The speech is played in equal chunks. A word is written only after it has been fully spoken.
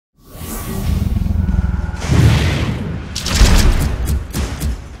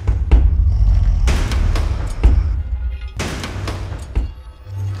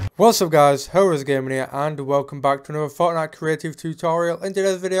What's up guys, Horrors Gaming here and welcome back to another Fortnite Creative tutorial. In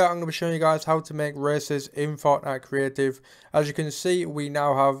today's video I'm going to be showing you guys how to make races in Fortnite Creative. As you can see, we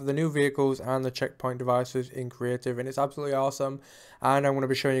now have the new vehicles and the checkpoint devices in Creative and it's absolutely awesome. And I'm going to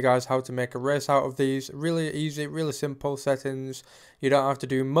be showing you guys how to make a race out of these. Really easy, really simple settings. You don't have to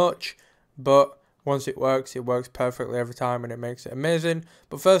do much, but once it works perfectly every time and it makes it amazing.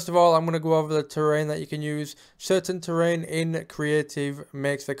 But first of all, I'm going to go over the terrain that you can use. Certain terrain in Creative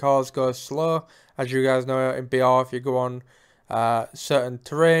makes the cars go slow. As you guys know, in BR, if you go on certain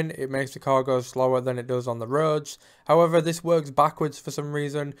terrain, it makes the car go slower than it does on the roads. However, this works backwards for some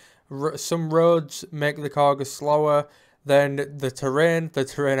reason. Some roads make the car go slower than the terrain. The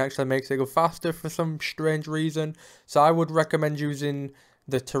terrain actually makes it go faster for some strange reason. So I would recommend using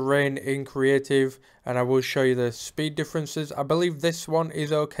the terrain in Creative, and I will show you the speed differences. I believe this one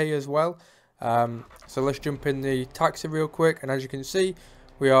is okay as well. So let's jump in the taxi real quick, and as you can see,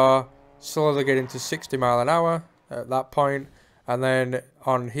 we are slowly getting to 60 miles an hour at that point, and then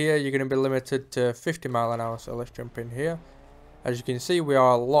on here you're going to be limited to 50 miles an hour. So let's jump in here. As you can see, we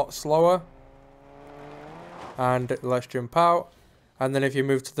are a lot slower, and let's jump out. And then if you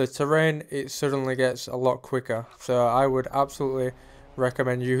move to the terrain, it suddenly gets a lot quicker. So I would absolutely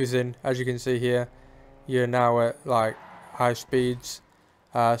recommend using, as you can see here, you're now at like high speeds.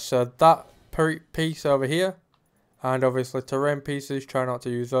 So that piece over here, and obviously terrain pieces, try not to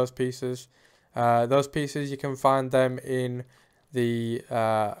use those pieces. Those pieces, you can find them in the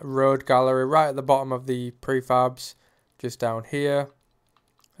road gallery right at the bottom of the prefabs, just down here,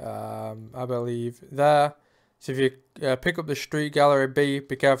 I believe there. So if you pick up the street gallery B,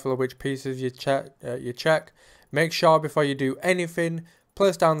 be careful of which pieces you check. Make sure before you do anything,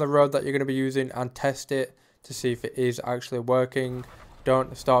 place down the road that you're going to be using and test it to see if it is actually working.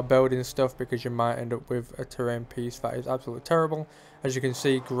 Don't start building stuff because you might end up with a terrain piece that is absolutely terrible. As you can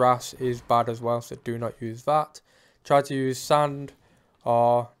see, grass is bad as well, so do not use that. Try to use sand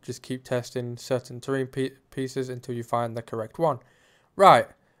or just keep testing certain terrain pieces until you find the correct one. Right,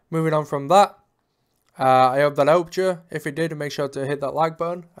 moving on from that. I hope that helped you. If it did, make sure to hit that like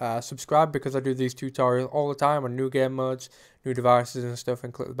button. Subscribe because I do these tutorials all the time on new game modes, new devices and stuff,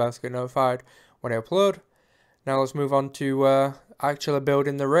 and click the bell to get notified when I upload. Now let's move on to actually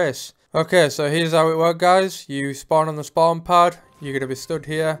building the race. Okay, so here's how it works, guys. You spawn on the spawn pad, you're going to be stood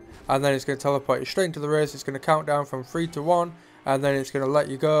here, and then it's going to teleport you straight into the race. It's going to count down from 3 to 1, and then it's going to let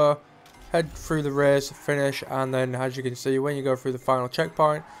you go, head through the race, finish, and then as you can see, when you go through the final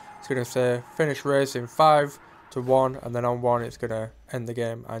checkpoint, it's going to say finish race in 5 to 1, and then on 1 it's going to end the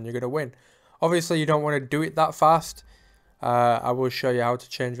game and you're going to win. Obviously you don't want to do it that fast. I will show you how to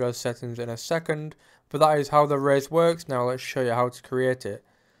change those settings in a second, but that is how the race works. Now let's show you how to create it.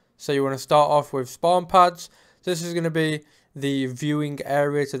 So you want to start off with spawn pads. This is going to be the viewing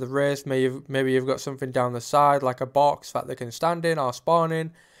area to the race. Maybe you've got something down the side like a box that they can stand in or spawn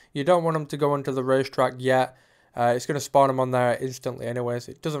in. You don't want them to go onto the racetrack yet. It's going to spawn them on there instantly anyways.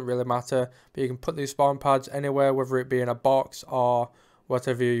 It doesn't really matter, but you can put these spawn pads anywhere, whether it be in a box or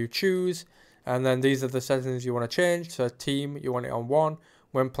whatever you choose. And then these are the settings you want to change. So team, you want it on 1.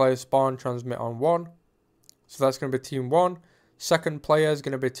 When players spawn, transmit on 1. So that's going to be team 1. Second player is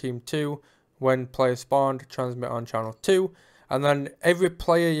going to be team 2. When players spawned, transmit on channel 2. And then every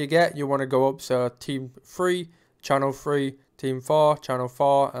player you get, you want to go up. So team 3, channel 3, team 4, channel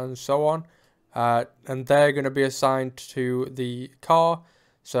 4, and so on. And they're going to be assigned to the car.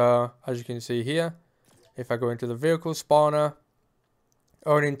 So as you can see here, if I go into the vehicle spawner,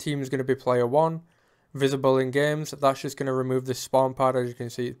 owning team is going to be player 1. Visible in games, that's just going to remove the spawn pad. As you can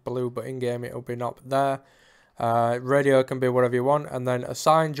see, it's blue, but in game it'll be not there. Radio can be whatever you want, and then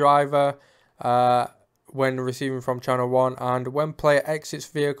assign driver when receiving from channel 1, and when player exits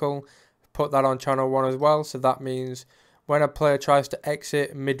vehicle, put that on channel 1 as well. So that means when a player tries to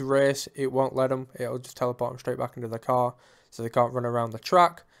exit mid-race, it won't let them. It'll just teleport them straight back into the car, so they can't run around the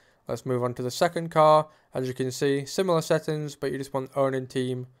track. Let's move on to the second car. As you can see, similar settings, but you just want owning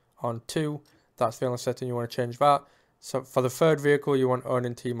team on 2. That's the only setting you want to change that. So for the third vehicle, you want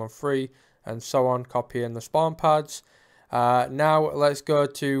owning team on 3, and so on. Copy in the spawn pads. Now let's go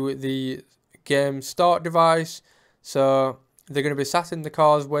to the game start device. So they're going to be sat in the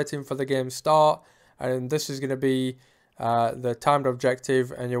cars waiting for the game start, and this is going to be the timed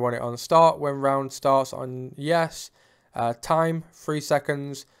objective, and you want it on start when round starts on yes. Time 3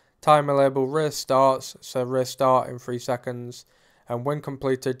 seconds. Timer label race starts, so race start in 3 seconds, and when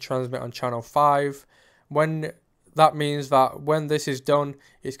completed, transmit on channel 5. When that means that when this is done,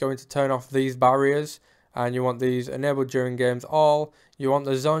 it's going to turn off these barriers, and you want these enabled during games all. You want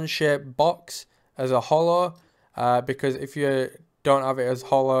the zone shape box as a hollow, because if you don't have it as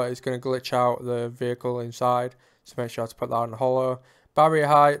hollow, it's going to glitch out the vehicle inside, so make sure to put that on hollow. Barrier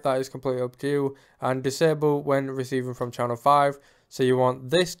height, that is completely up to you, and disable when receiving from channel 5. So you want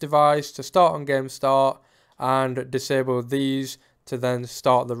this device to start on game start and disable these to then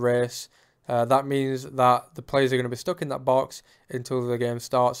start the race. That means that the players are going to be stuck in that box until the game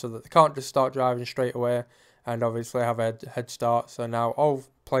starts, so that they can't just start driving straight away and obviously have a head start. So now all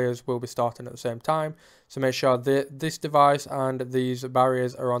players will be starting at the same time, so make sure that this device and these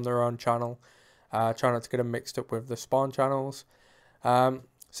barriers are on their own channel. Try not to get them mixed up with the spawn channels. So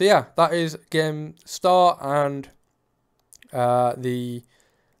yeah, that is game start and the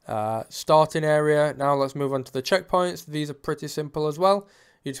starting area. Now let's move on to the checkpoints. These are pretty simple as well.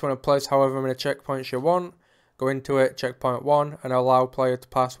 You just want to place however many checkpoints you want. Go into it, checkpoint 1, and allow player to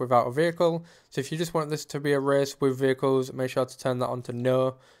pass without a vehicle. So if you just want this to be a race with vehicles, make sure to turn that on to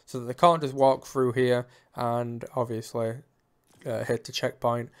no, so that they can't just walk through here and obviously hit the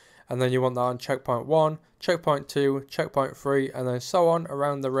checkpoint. And then you want that on checkpoint 1, checkpoint 2, checkpoint 3, and then so on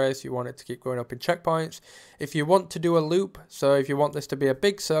around the race. You want it to keep going up in checkpoints. If you want to do a loop, so if you want this to be a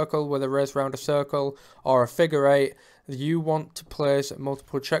big circle with a race around a circle or a figure 8, you want to place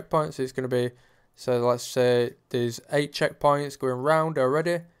multiple checkpoints. It's going to be, so let's say there's 8 checkpoints going round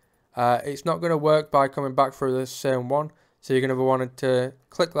already. It's not going to work by coming back through the same one. So you're going to be wanting to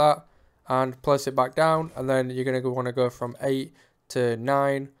click that and place it back down, and then you're going to want to go from 8 to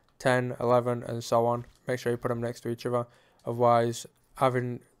 9, 10, 11, and so on. Make sure you put them next to each other, otherwise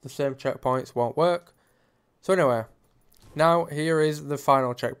having the same checkpoints won't work. So anyway, now here is the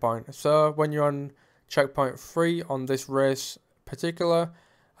final checkpoint. So when you're on checkpoint 3 on this race particular,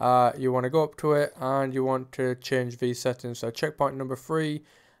 you want to go up to it and you want to change these settings. So checkpoint number 3,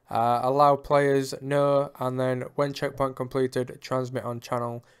 allow players no, and then when checkpoint completed, transmit on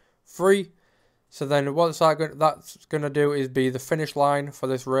channel 3. So then what's that's going to do is be the finish line for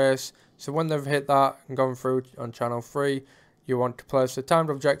this race. So when they've hit that and gone through on channel 3, you want to place the timed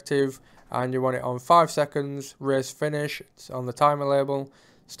objective and you want it on 5 seconds, race finish, it's on the timer label,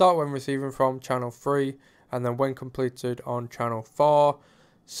 start when receiving from channel 3, and then when completed on channel 4.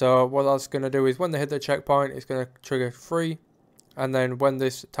 So what that's going to do is when they hit the checkpoint, it's going to trigger 3, and then when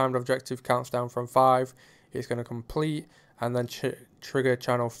this timed objective counts down from 5, it's going to complete and then trigger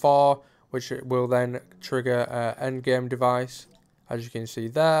channel 4, which will then trigger an end game device. As you can see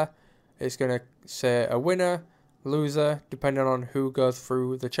there, it's going to say a winner, loser, depending on who goes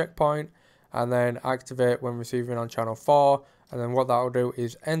through the checkpoint, and then activate when receiving on channel 4. And then what that will do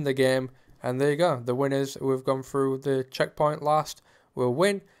is end the game, and there you go. The winners who have gone through the checkpoint last will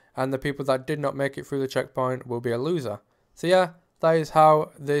win, and the people that did not make it through the checkpoint will be a loser. So yeah, that is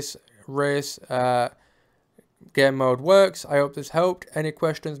how this race game mode works. I hope this helped. Any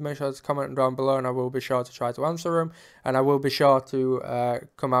questions, make sure to comment down below and I will be sure to try to answer them. And I will be sure to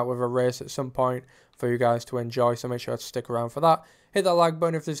come out with a race at some point for you guys to enjoy, so make sure to stick around for that. Hit that like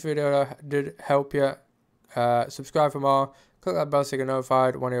button if this video did help you. Subscribe for more. Click that bell so you get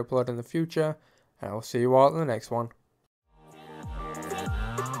notified when I upload in the future. And I will see you all in the next one.